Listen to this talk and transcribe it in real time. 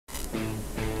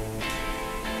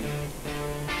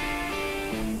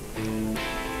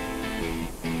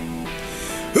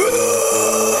Now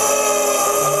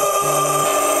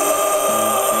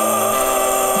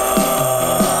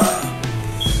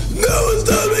it's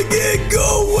time to get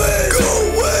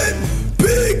going.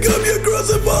 Pick up your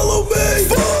cross and follow me.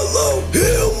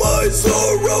 Heal my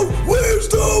sorrow. Where's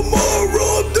tomorrow?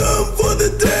 I'm done for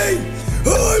the day.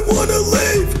 I wanna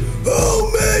leave.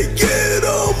 I'll make it.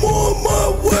 I'm on my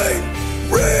way.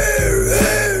 Rare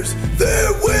hairs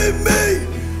there with me,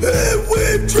 and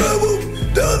we've traveled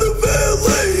down the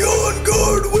valley. On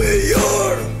guard we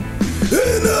are,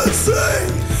 and I say,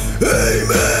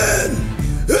 Amen,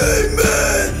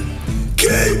 Amen.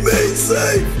 Keep me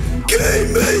safe, keep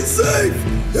me safe.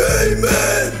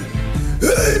 Amen,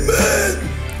 Amen.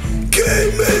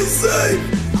 Keep me safe,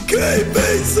 keep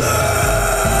me safe.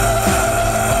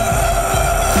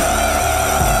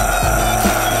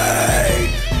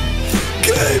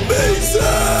 Keep me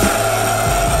safe.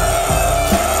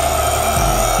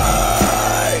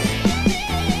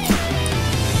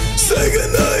 Say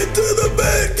goodnight to the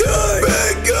bad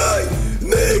guy.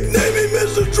 Nickname me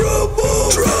Mr.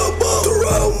 Trouble.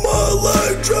 Throughout my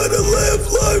life, try to live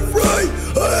life right.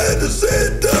 I had to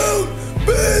sit down,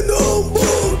 been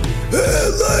humbled,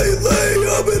 and lately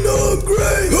I've been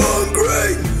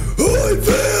hungry. I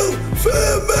feel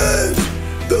famished.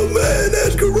 The man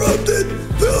has corrupted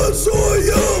the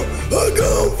soil. I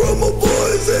come from a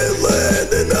poison land,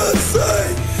 and I say,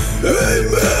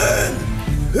 Amen,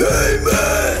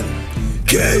 Amen.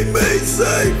 Keep me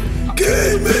safe,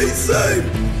 keep me safe.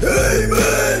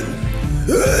 Amen,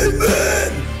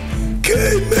 Amen.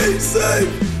 Keep me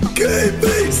safe, keep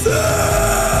me safe.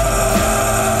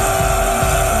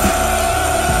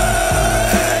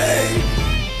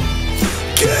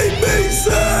 Keep me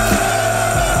safe.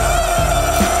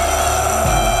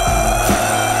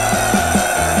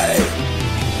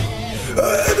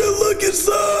 I had to look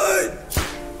inside,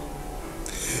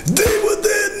 deep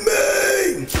within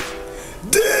me.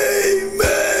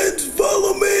 Demons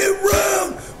follow me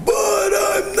around, but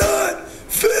I'm not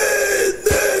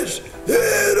finished.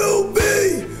 It'll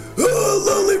be a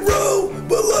lonely road,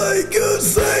 but like a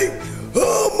saint,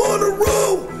 I'm on a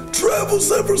road. Travel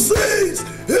several seas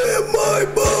in my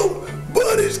boat,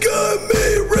 but he's got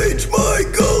me reach my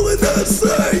goal, and I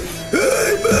say,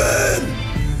 Amen,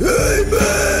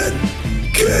 Amen.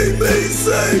 Keep me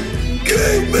safe,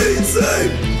 keep me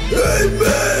safe.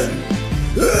 Amen,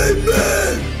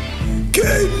 Amen.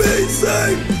 Keep me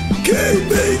safe, keep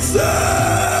me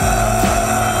safe.